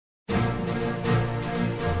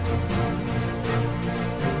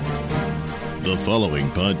The following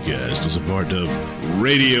podcast is a part of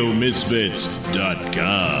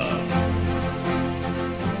RadioMisfits.com.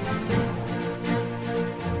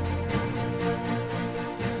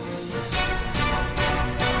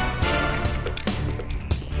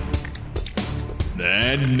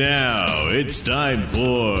 And now it's time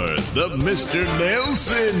for the Mr.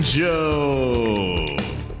 Nailsin Show.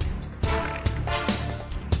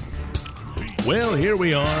 Well, here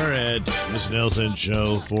we are at Mr. Nailsin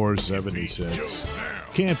Show 476.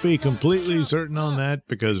 Can't be completely certain on that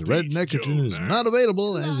because Red Neckerton is not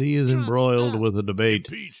available as he is embroiled with a debate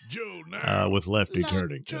with Lefty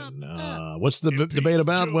Turdington. What's the debate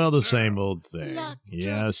about? Well, the same old thing.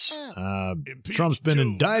 Yes, Trump's been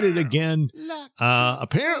indicted again,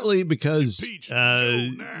 apparently because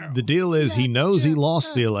the deal is he knows he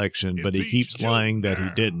lost the election, but he keeps lying that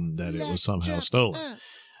he didn't, that it was somehow stolen.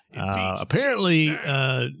 Apparently,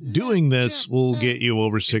 doing this will get you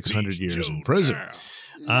over 600 years in prison,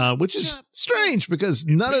 which is strange because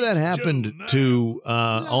none of that happened to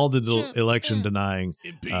all the election denying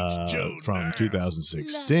from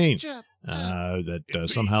 2016. That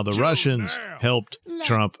somehow the Russians helped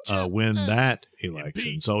Trump win that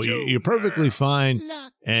election. So you're perfectly fine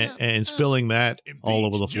and spilling that all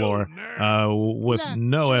over the floor with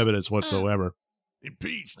no evidence whatsoever.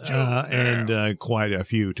 And quite a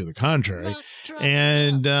few to the contrary,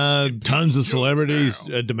 and tons of celebrities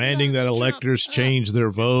demanding that electors change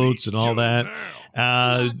their votes and all that.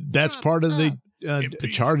 That's part of the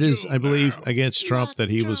charges, I believe, against Trump, that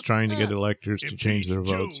he was trying to get electors to change their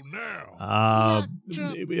votes.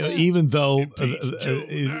 Even though,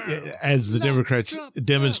 as the Democrats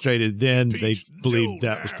demonstrated then, they believed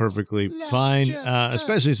that was perfectly fine,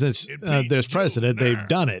 especially since there's precedent. They've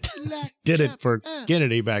done it. Did it for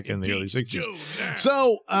Kennedy back in the early 60s.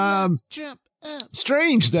 So,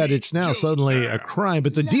 strange that it's now suddenly a crime,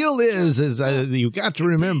 but the deal is you got to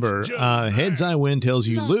remember, heads I win, tails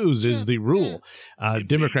you lose is the rule.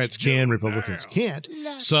 Democrats can, Republicans can't.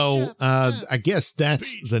 So I guess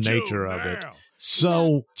that's the nature of it.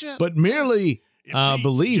 So, but merely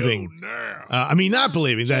believing, not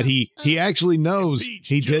believing that he actually knows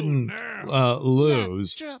he didn't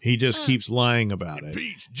lose. He just keeps lying about it.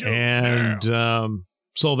 And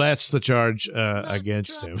so that's the charge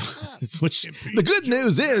against him. Which the good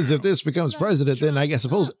news is, if this becomes president, then I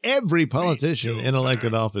suppose every politician in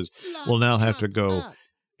elected office will now have to go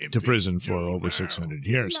to prison for over 600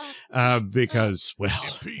 years. Because, well,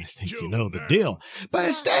 I think you know the deal. By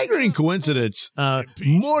a staggering coincidence,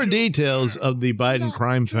 more details of the Biden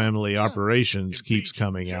crime family operations keeps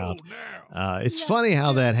coming out. It's funny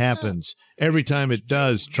how that happens. Every time it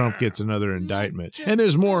does, Trump gets another indictment. And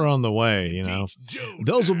there's more on the way, you know.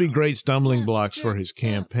 Those will be great stumbling blocks for his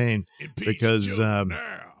campaign because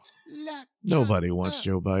nobody wants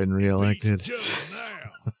Joe Biden reelected.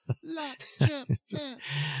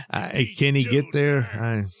 Can he get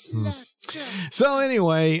there? So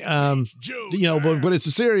anyway, but it's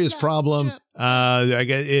a serious problem. I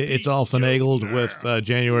guess it's all finagled with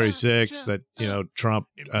January 6th that, Trump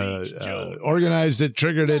organized it,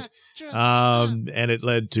 triggered it, and it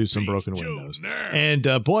led to some broken windows. And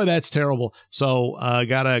boy, that's terrible. So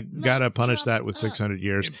gotta punish that with 600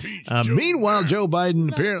 years. Meanwhile, Joe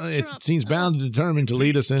Biden apparently it seems bound and determined to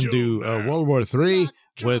lead us into World War III.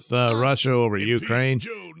 With Russia over Ukraine.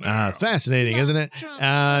 Fascinating, isn't it?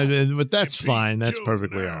 But that's fine. That's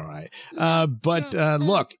perfectly all right. But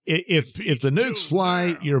look, if the nukes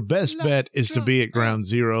fly, your best bet is to be at ground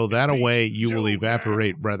zero. That way you will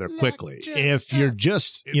evaporate rather quickly. If you're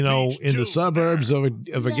just, in the suburbs of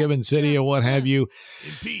a given city or what have you,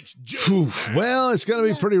 well, it's going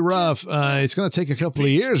to be pretty rough. It's going to take a couple of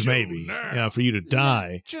years maybe for you to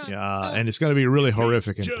die. And it's going to be really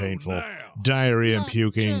horrific and painful. Diarrhea and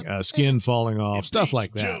puking, skin falling off, stuff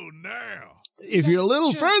like that. If you're a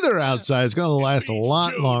little further outside, it's going to last a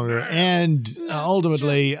lot longer. And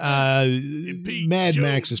ultimately, Mad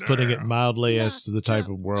Max is putting it mildly as to the type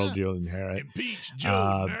of world you'll inherit.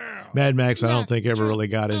 Mad Max, I don't think, ever really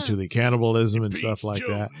got into the cannibalism and stuff like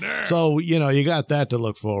that. So, you got that to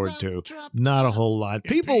look forward to. Not a whole lot.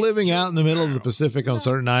 People living out in the middle of the Pacific on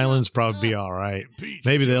certain islands probably be all right.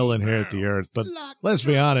 Maybe they'll inherit the earth. But let's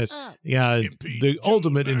be honest, the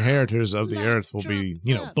ultimate inheritors of the earth will be,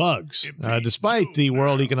 bugs. Despite the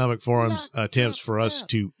World Economic Forum's attempts for us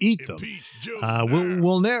to eat them,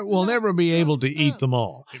 we'll never be able to eat them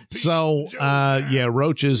all. So,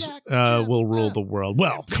 roaches will rule the world.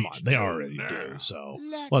 Well, come on, they already do. So,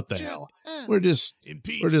 what the hell? We're just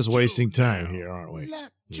wasting time here, aren't we?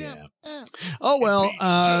 Yeah. Oh, well,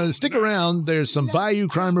 stick around. There's some Bayou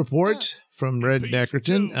Crime Report from Red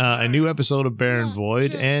Deckerton, a new episode of Baron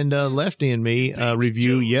Void, and Lefty and me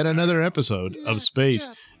review yet another episode of Space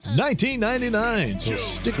 1999. So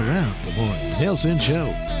stick around for more Nailsin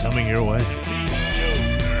Show coming your way.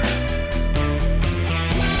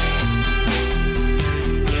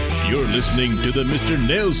 You're listening to the Mr.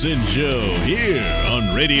 Nailsin Show here on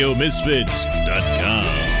RadioMisfits.com.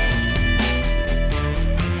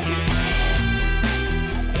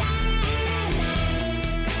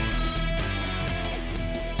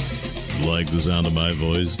 Like the sound of my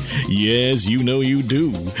voice? Yes, you know you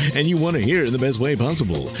do. And you want to hear it in the best way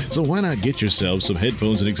possible. So why not get yourself some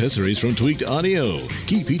headphones and accessories from Tweaked Audio?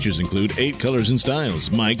 Key features include 8 colors and styles,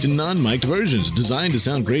 mic'd and non-mic'd versions, designed to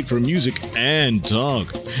sound great for music and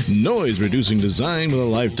talk. Noise-reducing design with a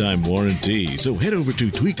lifetime warranty. So head over to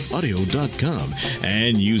tweakedaudio.com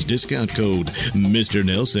and use discount code Mr.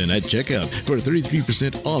 Nailsin at checkout for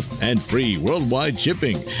 33% off and free worldwide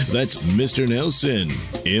shipping. That's Mr. Nailsin.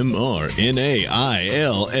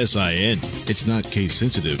 MRNAILSIN. It's not case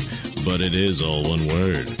sensitive, but it is all one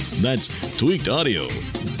word. That's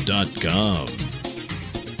tweakedaudio.com.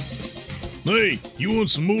 Hey, you want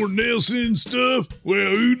some more Nailsin stuff?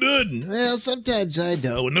 Well, who doesn't? Well, sometimes I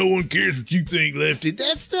don't. Well, no one cares what you think, Lefty.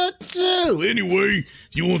 That's not true. Anyway,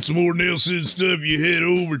 if you want some more Nailsin stuff, you head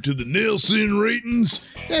over to the Nailsin ratings.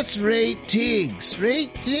 That's ratings.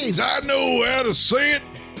 Ratings. I know how to say it.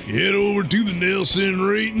 You head over to the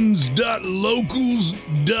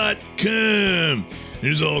nailsinratings.locals.com.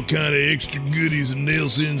 There's all kind of extra goodies and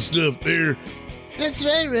Nailsin stuff there. That's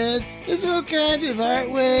right, Red. There's all kind of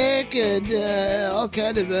artwork and all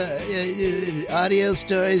kind of audio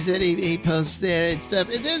stories that he posts there and stuff.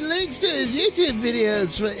 And then links to his YouTube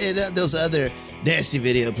videos and those other nasty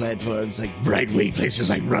video platforms like right-wing places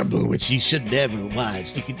like Rumble, which you should never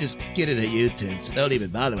watch. You can just get it on YouTube, so don't even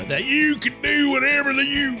bother with that. You can do whatever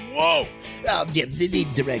you want. Oh, yeah, they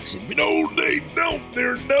need direction. No, they don't.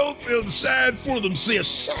 They'll decide for themselves.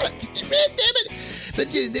 Shut up, Red, damn it. But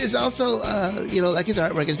there's also, like his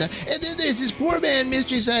artwork and stuff. And then there's this poor man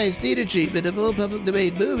Mystery Science Theater treatment of old public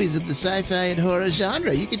domain movies of the sci-fi and horror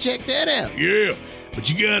genre. You can check that out. Yeah, but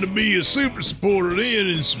you gotta be a super supporter then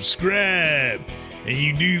and subscribe. And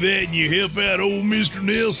you do that and you help out old Mr.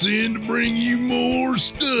 Nailsin to bring you more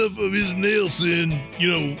stuff of his Nailsin,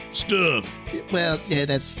 stuff. Well, yeah,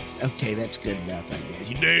 that's okay. That's good enough, I guess.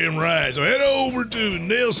 You're damn right. So head over to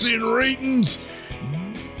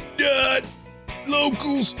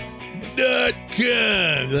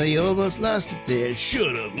nailsinratings.locals.com. Well, you almost lost it there.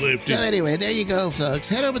 Shut up, Lefty. So anyway, there you go, folks.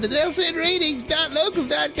 Head over to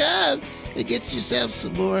nailsinratings.locals.com and get yourself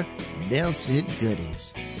some more Nailsin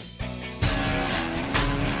goodies.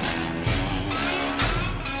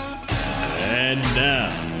 And now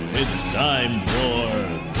it's time for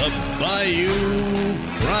the Bayou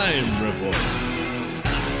Crime Report.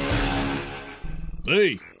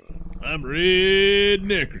 Hey, I'm Red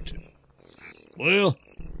Deckerton. Well,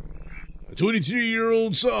 a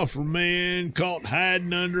 23-year-old software man caught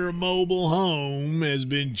hiding under a mobile home has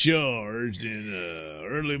been charged in an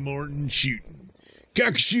early morning shooting.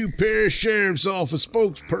 Calcasieu Parish Sheriff's Office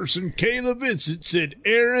spokesperson Kayla Vincent said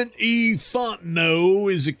Aaron E.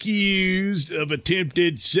 Fontenot is accused of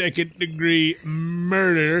attempted second-degree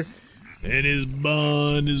murder, and his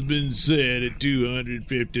bond has been set at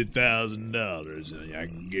 $250,000. And I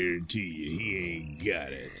can guarantee you he ain't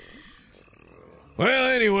got it. Well,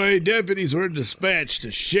 anyway, deputies were dispatched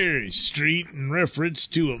to Sherry Street in reference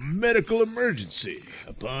to a medical emergency.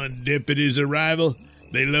 Upon deputies' arrival,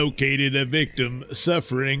 they located a victim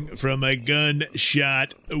suffering from a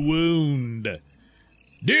gunshot wound.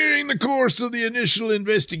 During the course of the initial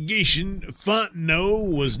investigation,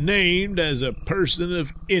 Fontenot was named as a person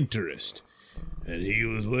of interest, and he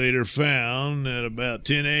was later found at about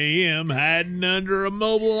 10 a.m. hiding under a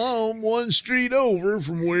mobile home one street over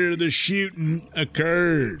from where the shooting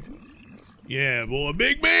occurred. Yeah, boy,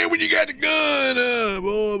 big man when you got the gun,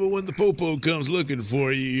 boy, but when the popo comes looking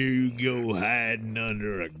for you, you go hiding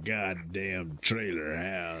under a goddamn trailer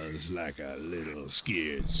house like a little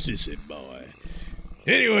scared sissy boy.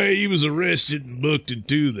 Anyway, he was arrested and booked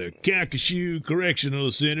into the Calcasieu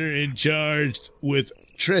Correctional Center and charged with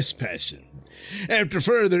trespassing. After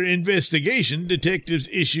further investigation, detectives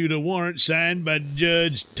issued a warrant signed by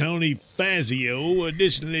Judge Tony Fazio,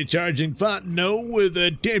 additionally charging Fontenot with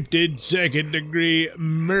attempted second-degree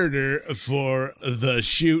murder for the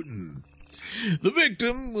shooting. The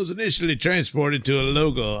victim was initially transported to a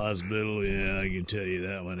local hospital. Yeah, I can tell you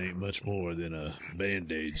that one ain't much more than a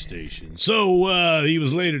Band-Aid station. So he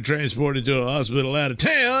was later transported to a hospital out of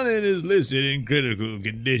town and is listed in critical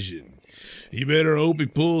condition. You better hope he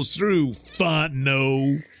pulls through,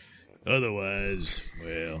 Fontenot. Otherwise,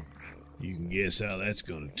 well, you can guess how that's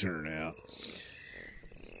going to turn out.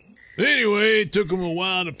 Anyway, it took him a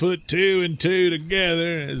while to put two and two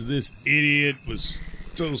together, as this idiot was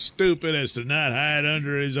so stupid as to not hide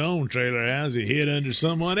under his own trailer house. He hid under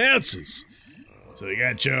someone else's. So he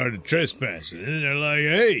got charged with trespassing. And then they're like,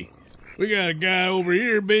 hey, we got a guy over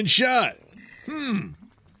here been shot.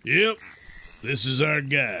 Yep, this is our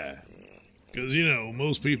guy. Because, you know,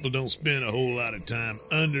 most people don't spend a whole lot of time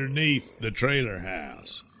underneath the trailer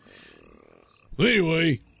house.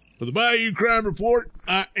 Anyway, for the Bayou Crime Report,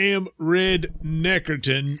 I am Red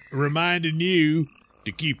Neckerton, reminding you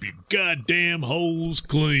to keep your goddamn holes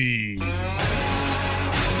clean.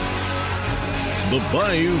 The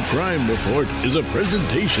Bayou Crime Report is a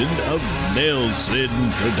presentation of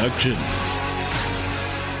Nailsin Productions.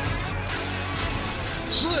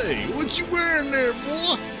 Say, what you wearing there,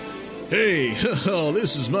 boy? Hey,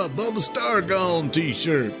 this is my Bubba Stargone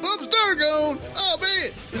t-shirt. Bubba Stargone? Oh,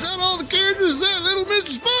 man, is that all the characters? Is that Little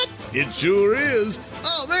Mr. Spot? It sure is.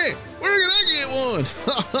 Oh, man, where can I get one?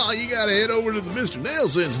 You gotta head over to the Mr.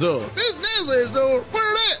 Nailsin store. Mr. Nailsin store?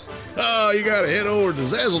 Where that? Oh, you gotta head over to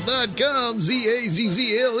Zazzle.com, Zazzle.com,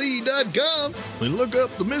 and look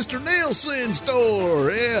up the Mr. Nailsin store.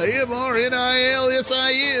 Yeah,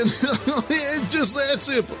 MRNILSIN. It's just that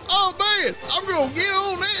simple. Oh, man, I'm gonna get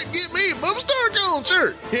on that and get me a Bubba Stargone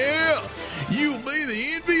shirt. Yeah, you'll be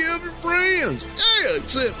the envy of your friends. Yeah,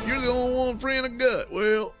 except you're the only one friend I got.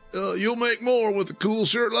 Well, you'll make more with a cool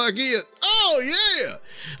shirt like it. Oh, yeah.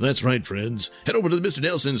 That's right, friends. Head over to the Mr.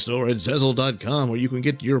 Nailsin store at Zazzle.com where you can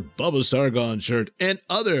get your Bubba Stargone shirt and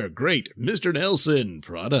other great Mr. Nailsin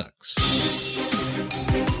products.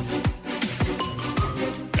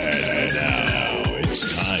 And now it's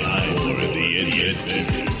time for the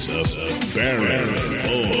adventures of Baron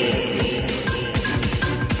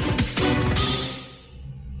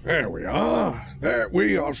There we are. There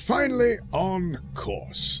we are finally on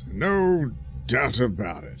course. No doubt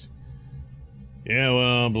about it. Yeah,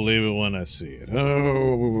 well, I'll believe it when I see it.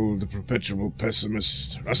 Oh, the perpetual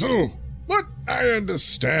pessimist, Russell. But I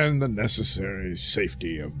understand the necessary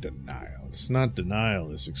safety of denial. It's not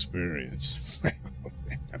denial, it's experience.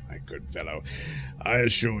 My good fellow, I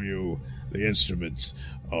assure you the instruments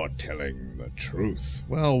are telling the truth.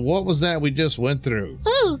 Well, what was that we just went through?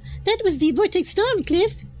 Oh, that was the Vortex Storm,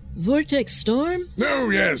 Cliff. Vortex Storm? Oh,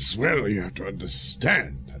 yes. Well, you have to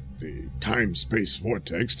understand that the time-space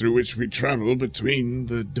vortex through which we travel between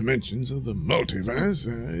the dimensions of the multiverse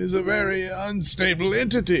is a very unstable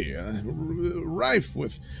entity, rife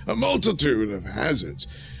with a multitude of hazards,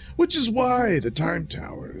 which is why the Time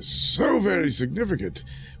Tower is so very significant,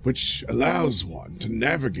 which allows one to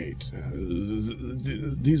navigate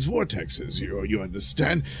these vortexes, you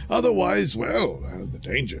understand? Otherwise, well, the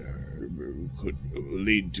danger could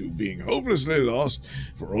lead to being hopelessly lost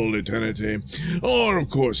for all eternity, or, of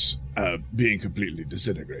course, being completely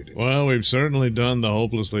disintegrated. Well, we've certainly done the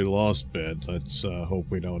hopelessly lost bit. Let's hope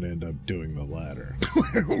we don't end up doing the latter.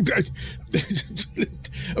 Well,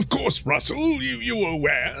 of course, Russell, you were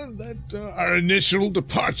aware that our initial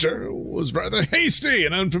departure was rather hasty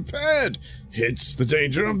and unprepared. Hence the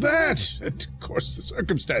danger of that. And, of course, the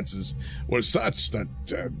circumstances were such that,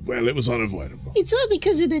 well, it was unavoidable. It's all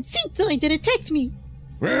because of that synthoid that attacked me.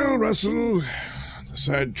 Well, Russell, the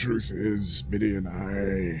sad truth is Biddy and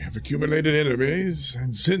I have accumulated enemies,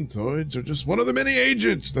 and synthoids are just one of the many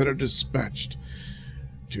agents that are dispatched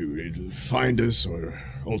to find us or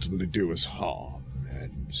ultimately do us harm.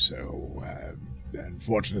 And so,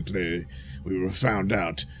 unfortunately, we were found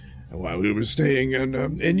out while we were staying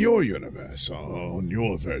in your universe, on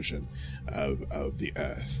your version of the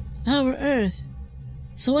Earth. Our Earth.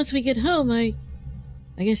 So once we get home, I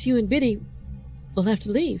guess you and Biddy will have to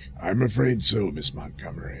leave. I'm afraid so, Miss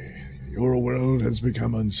Montgomery. Your world has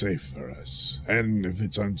become unsafe for us. And if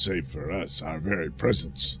it's unsafe for us, our very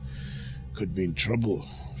presence could mean trouble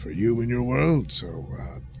for you and your world. So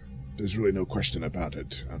there's really no question about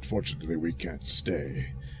it. Unfortunately, we can't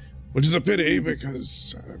stay. Which is a pity,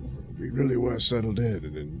 because we really were settled in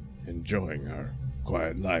and enjoying our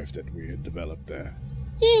quiet life that we had developed there.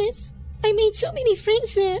 Yes, I made so many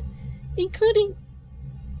friends there, including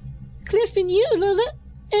Cliff and you, Lola,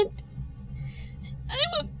 and I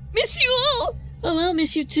will miss you all. Oh, I'll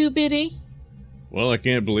miss you too, Biddy. Well, I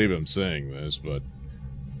can't believe I'm saying this, but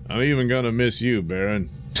I'm even gonna miss you, Baron.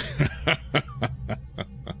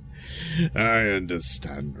 I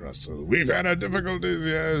understand, Russell. We've had our difficulties,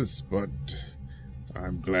 yes, but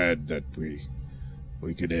I'm glad that we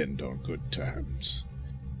could end on good terms.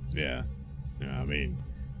 Yeah. I mean,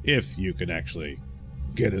 if you could actually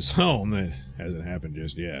get us home, that hasn't happened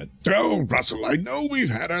just yet. Oh, Russell, I know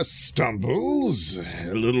we've had our stumbles,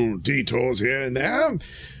 little detours here and there,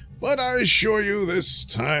 but I assure you this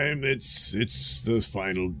time it's the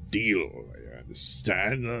final deal. I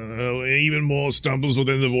understand. Even more stumbles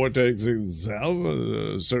within the vortex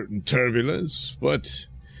itself, certain turbulence, but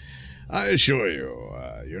I assure you,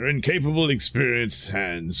 your incapable, experienced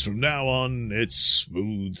hands, from now on, it's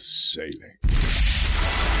smooth sailing.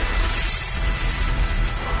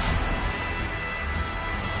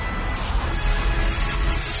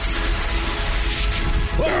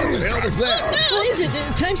 What the hell was that? What is it?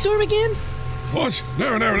 Time storm again? What?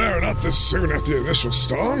 No, not this soon after the initial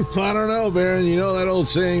storm. I don't know, Baron. You know that old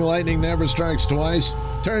saying, lightning never strikes twice?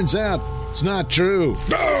 Turns out, it's not true.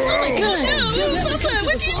 No! Oh my God! No, Papa,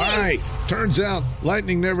 what do you All right. Turns out,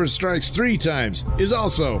 lightning never strikes 3 times is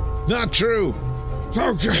also not true.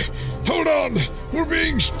 Okay, hold on. We're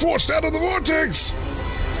being forced out of the vortex.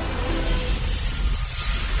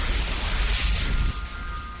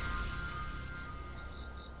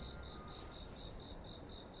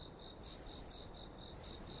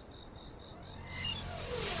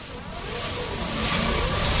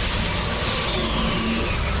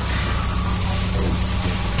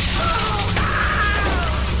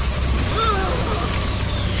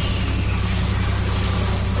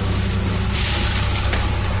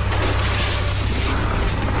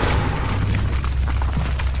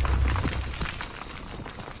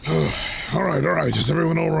 All right. Is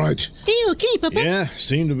everyone all right? Are you okay, Papa? Yeah,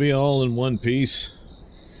 seem to be all in one piece.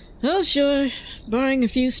 Oh, sure. Barring a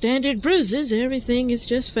few standard bruises, everything is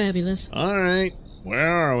just fabulous. All right. Where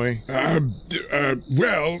are we? Oh,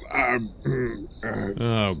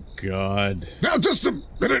 God. Now, just a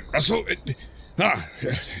minute, Russell.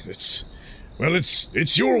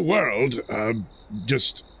 It's your world.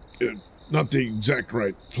 Not the exact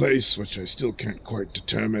right place, which I still can't quite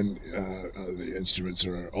determine. The instruments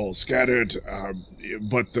are all scattered.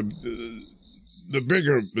 But the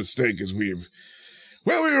bigger mistake is we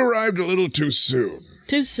arrived a little too soon.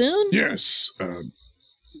 Too soon? Yes.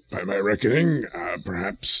 By my reckoning,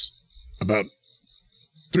 perhaps about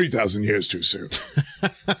 3,000 years too soon.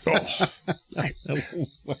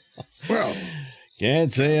 Well,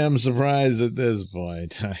 can't say I'm surprised at this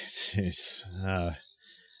point.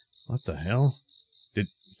 What the hell? Did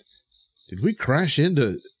we crash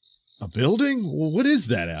into a building? What is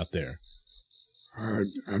that out there?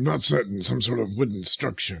 I'm not certain. Some sort of wooden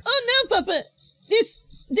structure. Oh, no, Papa. There's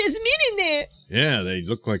men in there. Yeah, they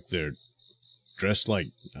look like they're dressed like,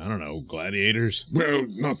 I don't know, gladiators. Well,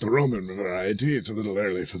 not the Roman variety. It's a little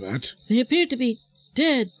early for that. They appear to be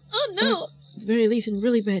dead. Oh, no. At the very least, in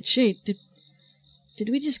really bad shape. Did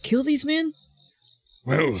we just kill these men?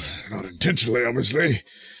 Well, not intentionally, obviously.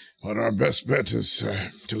 But our best bet is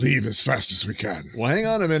to leave as fast as we can. Well, hang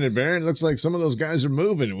on a minute, Baron. Looks like some of those guys are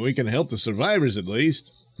moving. We can help the survivors at least.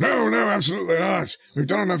 No, absolutely not. We've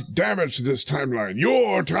done enough damage to this timeline.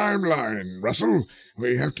 Your timeline, Russell.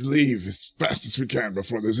 We have to leave as fast as we can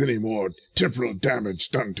before there's any more temporal damage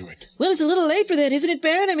done to it. Well, it's a little late for that, isn't it,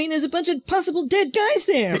 Baron? I mean, there's a bunch of possible dead guys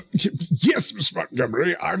there. Yes, Miss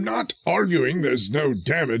Montgomery. I'm not arguing there's no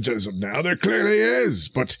damage as of now. There clearly is.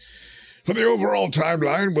 But for the overall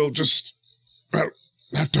timeline, we'll just,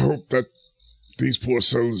 have to hope that these poor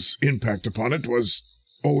souls' impact upon it was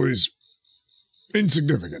always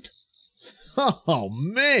insignificant. Oh,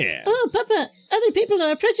 man. Oh, Papa, other people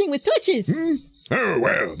are approaching with torches. Oh,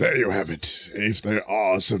 well, there you have it. If there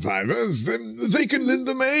are survivors, then they can lend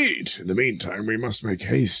them aid. In the meantime, we must make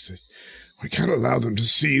haste. We can't allow them to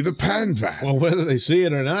see the pan van. Well, whether they see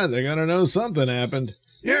it or not, they're going to know something happened.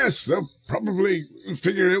 Yes, they'll probably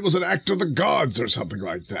figure it was an act of the gods or something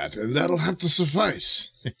like that, and that'll have to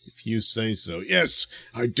suffice. If you say so. Yes,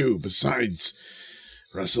 I do. Besides,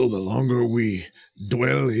 Russell, the longer we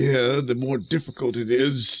dwell here, the more difficult it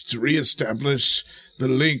is to reestablish the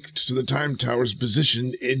link to the Time Tower's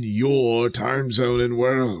position in your time zone and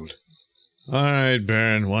world. All right,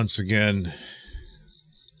 Baron, once again,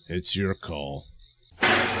 it's your call.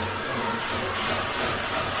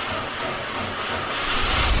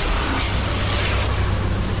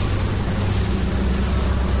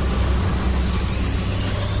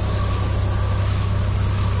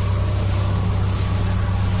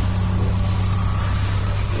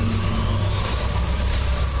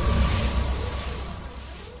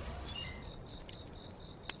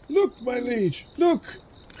 Look, my liege, look!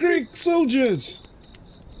 Greek soldiers!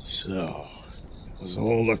 So, was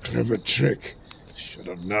all a clever trick. Should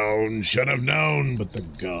have known, but the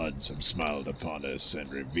gods have smiled upon us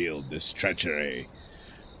and revealed this treachery.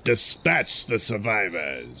 Dispatch the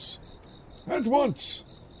survivors. At once.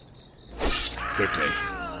 Quickly.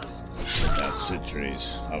 Without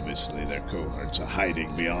sentries, obviously their cohorts are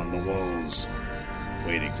hiding beyond the walls,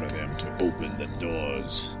 waiting for them to open the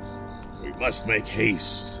doors. We must make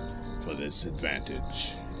haste, for this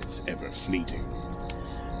advantage is ever fleeting.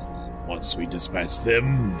 Once we dispatch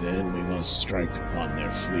them, then we must strike upon their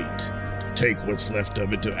fleet, take what's left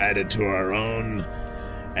of it to add it to our own,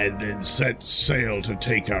 and then set sail to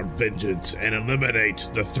take our vengeance and eliminate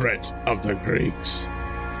the threat of the Greeks.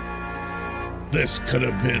 This could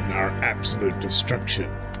have been our absolute destruction,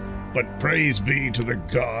 but praise be to the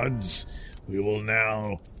gods, we will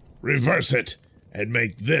now reverse it and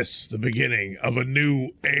make this the beginning of a new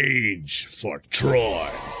age for Troy.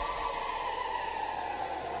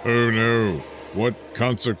 Oh no, what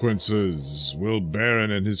consequences will Baron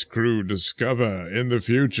and his crew discover in the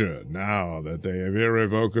future now that they have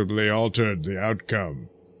irrevocably altered the outcome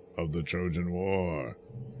of the Trojan War?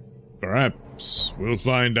 Perhaps we'll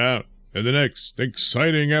find out in the next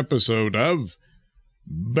exciting episode of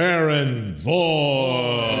Baron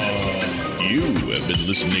Boy. You have been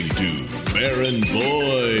listening to Baron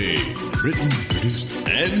Boy. Written, produced,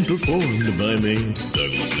 and performed by me,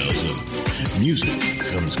 Douglas Nelson. Music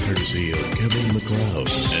comes courtesy of Kevin MacLeod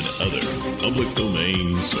and other public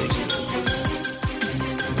domain sources.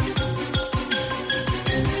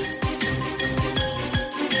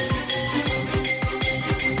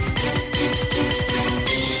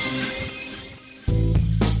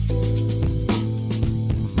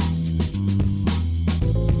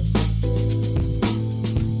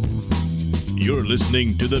 You're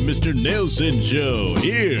listening to the Mr. Nailsin Show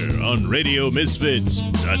here on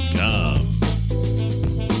RadioMisfits.com.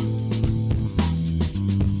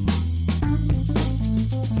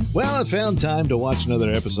 Well, I found time to watch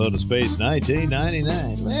another episode of Space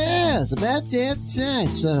 1999. Well, it's about damn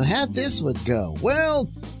time. So how'd this one go?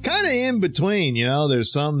 Well, kind of in between, you know.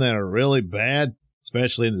 There's some that are really bad,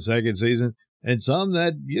 especially in the second season, and some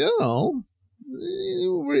that, you know,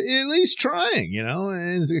 were at least trying, you know,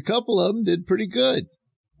 and a couple of them did pretty good.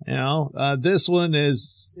 You know, this one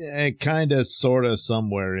is kind of, sort of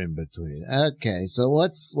somewhere in between. Okay, so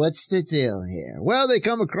what's the deal here? Well, they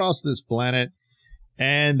come across this planet,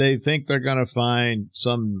 and they think they're going to find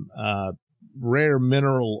some rare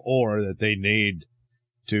mineral ore that they need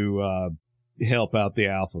to help out the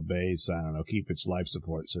Alpha Base. I don't know, keep its life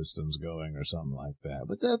support systems going or something like that.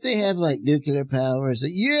 But don't they have, like, nuclear powers?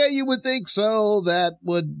 Yeah, you would think so. That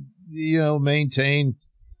would, you know, maintain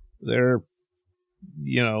their,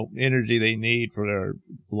 you know, energy they need for their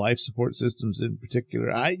life support systems in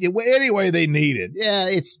particular. Anyway, they need it. Yeah,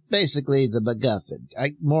 it's basically the MacGuffin.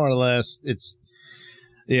 More or less, it's,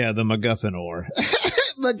 yeah, the MacGuffin ore.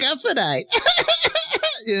 MacGuffinite.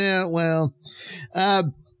 Yeah, well,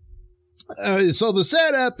 so the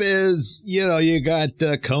setup is, you know, you got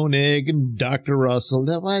Koenig and Dr. Russell.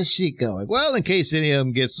 Now, why is she going? Well, in case any of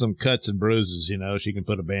them get some cuts and bruises, you know, she can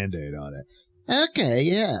put a Band-Aid on it. Okay,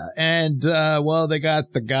 yeah. And, well, they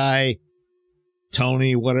got the guy,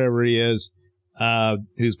 Tony, whatever he is,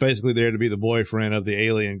 who's basically there to be the boyfriend of the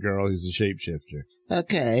alien girl who's a shapeshifter.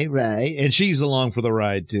 Okay, right. And she's along for the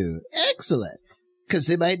ride, too. Excellent. Because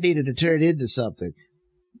they might need her to turn into something.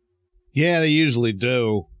 Yeah, they usually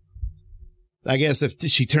do. I guess if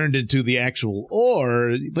she turned into the actual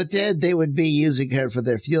ore. But then they would be using her for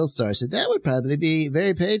their fuel source, and that would probably be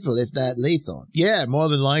very painful, if not lethal. Yeah, more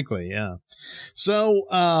than likely, yeah. So,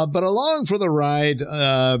 but along for the ride,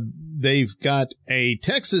 they've got a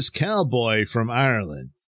Texas cowboy from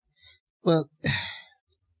Ireland. Well,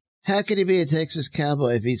 how can he be a Texas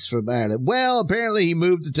cowboy if he's from Ireland? Well, apparently he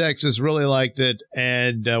moved to Texas, really liked it,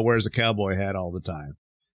 and wears a cowboy hat all the time.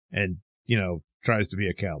 And, you know, tries to be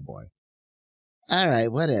a cowboy. All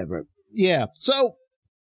right, whatever. Yeah, so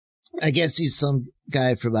I guess he's some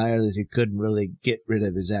guy from Ireland who couldn't really get rid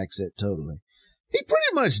of his accent totally. He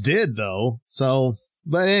pretty much did, though. So,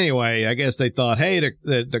 but anyway, I guess they thought, hey,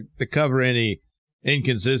 to cover any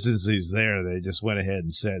inconsistencies there, they just went ahead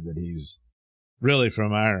and said that he's really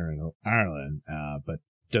from Ireland, but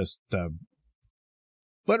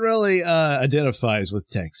really identifies with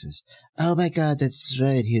Texas. Oh my God, that's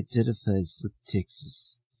right. He identifies with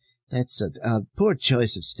Texas. That's a poor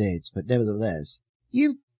choice of states, but nevertheless,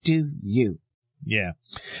 you do you. Yeah.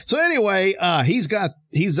 So anyway, he's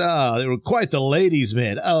quite the ladies'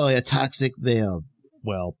 man. Oh, a toxic male.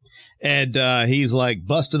 Well, and he's like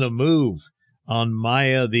busting a move on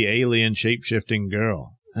Maya, the alien shape-shifting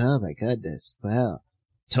girl. Oh my goodness. Wow.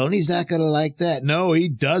 Tony's not going to like that. No, he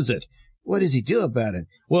doesn't. What does he do about it?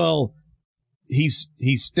 Well, he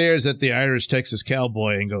stares at the Irish Texas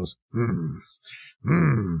cowboy and goes,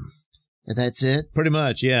 And that's it? Pretty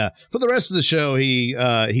much, yeah. For the rest of the show,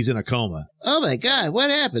 he's in a coma. Oh, my God. What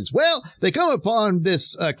happens? Well, they come upon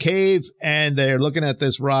this cave, and they're looking at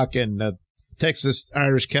this rock, and the Texas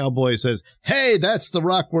Irish cowboy says, hey, that's the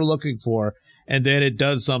rock we're looking for. And then it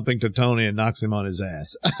does something to Tony and knocks him on his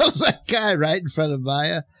ass. Oh, that guy right in front of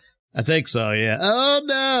Maya? I think so, yeah. Oh,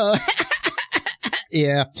 no.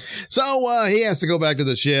 Yeah. So he has to go back to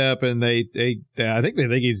the ship, and I think they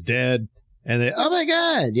think he's dead. And Oh, my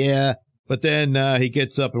God. yeah. But then he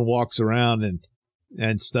gets up and walks around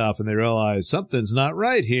and stuff, and they realize something's not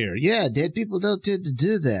right here. Yeah, dead people don't tend to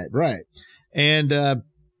do that. Right. And,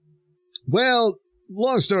 well,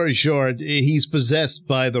 long story short, he's possessed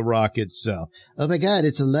by the rock itself. Oh, my God,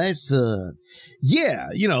 it's a life form. Yeah,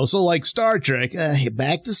 so like Star Trek.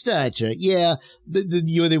 Back to Star Trek. Yeah,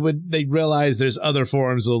 they realize there's other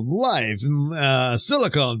forms of life,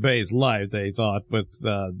 silicone-based life, they thought, with,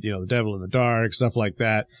 the devil in the dark, stuff like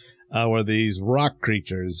that, where these rock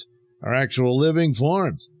creatures are actual living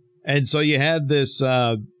forms. And so you had this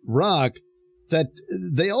rock that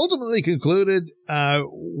they ultimately concluded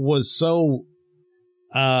was so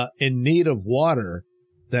in need of water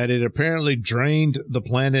that it apparently drained the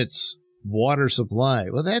planet's water supply.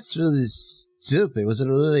 Well, that's really stupid. Was it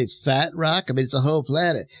a really fat rock? I mean, it's a whole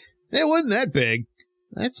planet. It wasn't that big.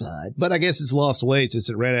 That's odd. But I guess it's lost weight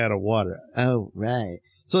since it ran out of water. Oh, right.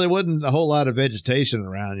 So there wasn't a whole lot of vegetation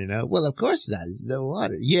around, Well, of course not. There's no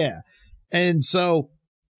water. Yeah. And so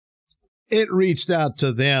it reached out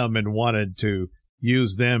to them and wanted to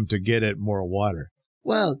use them to get it more water.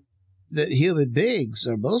 Well, the human beings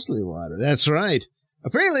are mostly water. That's right.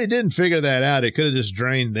 Apparently it didn't figure that out. It could have just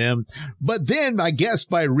drained them. But then I guess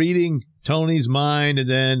by reading Tony's mind and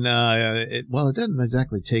then, it doesn't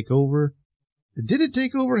exactly take over. Did it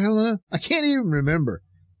take over Helena? I can't even remember.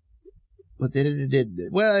 What did it? Did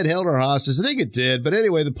it? Well, it held her hostage. I think it did. But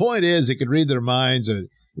anyway, the point is it could read their minds and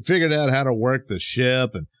it figured out how to work the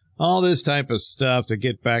ship and all this type of stuff to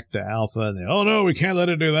get back to Alpha. And oh no, we can't let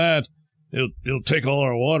it do that. It'll take all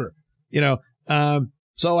our water.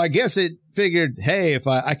 So I guess it figured, hey, if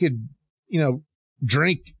I could,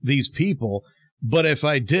 drink these people, but if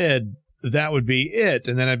I did, that would be it.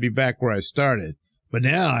 And then I'd be back where I started. But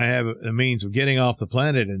now I have a means of getting off the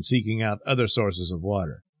planet and seeking out other sources of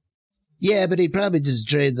water. Yeah, but he'd probably just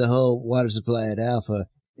drain the whole water supply at Alpha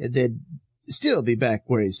and then still be back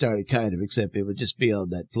where he started, kind of, except it would just be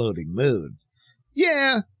on that floating moon.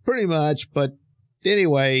 Yeah, pretty much. But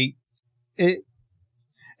anyway,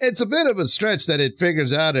 it's a bit of a stretch that it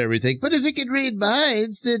figures out everything. But if it can read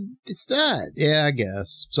minds, then it's not. Yeah, I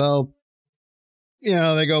guess. So,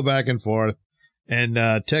 they go back and forth. And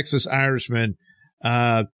Texas Irishman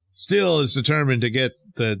still is determined to get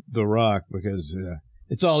the rock because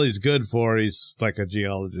it's all he's good for. He's like a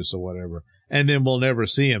geologist or whatever. And then we'll never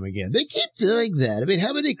see him again. They keep doing that. I mean,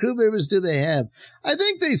 how many crew members do they have? I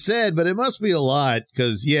think they said, but it must be a lot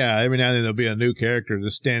because, every now and then there'll be a new character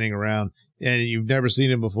just standing around and you've never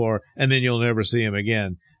seen him before, and then you'll never see him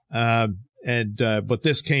again. But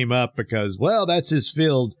this came up because, well, that's his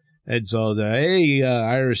field. And so, hey,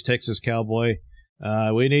 Irish Texas cowboy,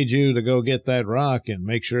 we need you to go get that rock and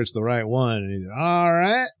make sure it's the right one. And he's all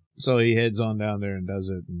right. So he heads on down there and does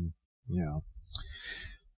it. And,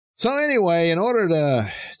 So anyway, in order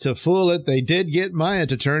to fool it, they did get Maya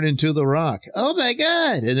to turn into the rock. Oh, my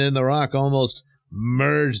God. And then the rock almost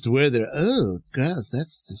merged with her. Oh, gross.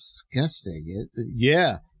 That's disgusting.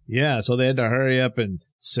 Yeah. So they had to hurry up and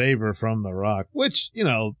save her from the rock, which,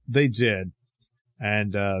 they did.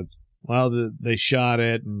 And, they shot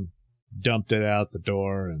it and dumped it out the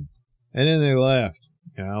door and then they left,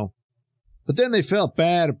 But then they felt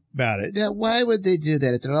bad about it. Now, why would they do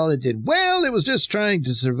that after all it did? Well, it was just trying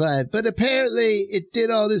to survive. But apparently it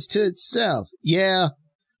did all this to itself. Yeah.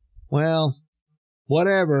 Well,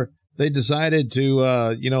 whatever. They decided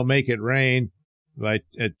to, make it rain by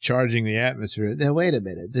charging the atmosphere. Now, wait a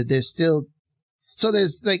minute. There's still... So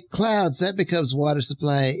there's like clouds. That becomes water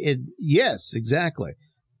supply. Yes, exactly.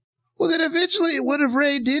 Well, then eventually it would have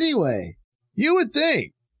rained anyway. You would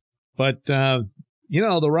think. But, the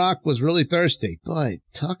rock was really thirsty. Boy,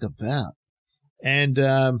 talk about. And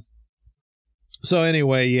so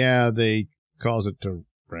anyway, they cause it to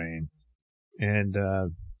rain. And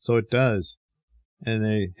so it does. And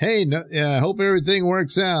I hope everything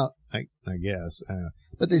works out, I guess.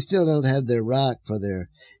 But they still don't have their rock for their...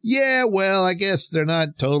 Yeah, well, I guess they're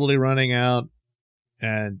not totally running out.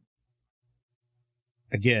 And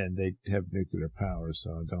again, they have nuclear power,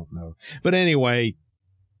 so I don't know. But anyway,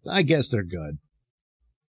 I guess they're good.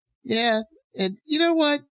 Yeah, and you know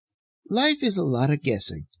what? Life is a lot of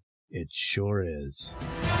guessing. It sure is.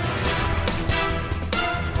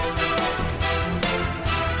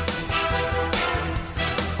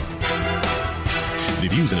 The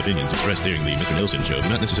views and opinions expressed during the Mr. Nailsin Show do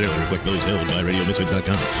not necessarily reflect those held by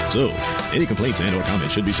RadioMisfits.com. So, any complaints and or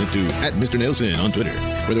comments should be sent to @Mr. Nailsin on Twitter,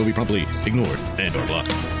 where they will be promptly ignored and or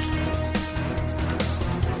blocked.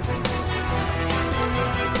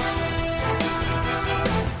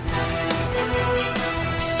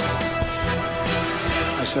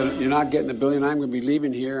 I said, you're not getting the billion. I'm going to be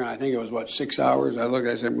leaving here. And I think it was, 6 hours?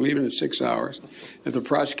 I said, I'm leaving in 6 hours. If the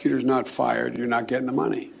prosecutor's not fired, you're not getting the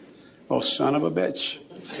money. Oh, son of a bitch.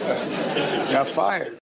 Got fired.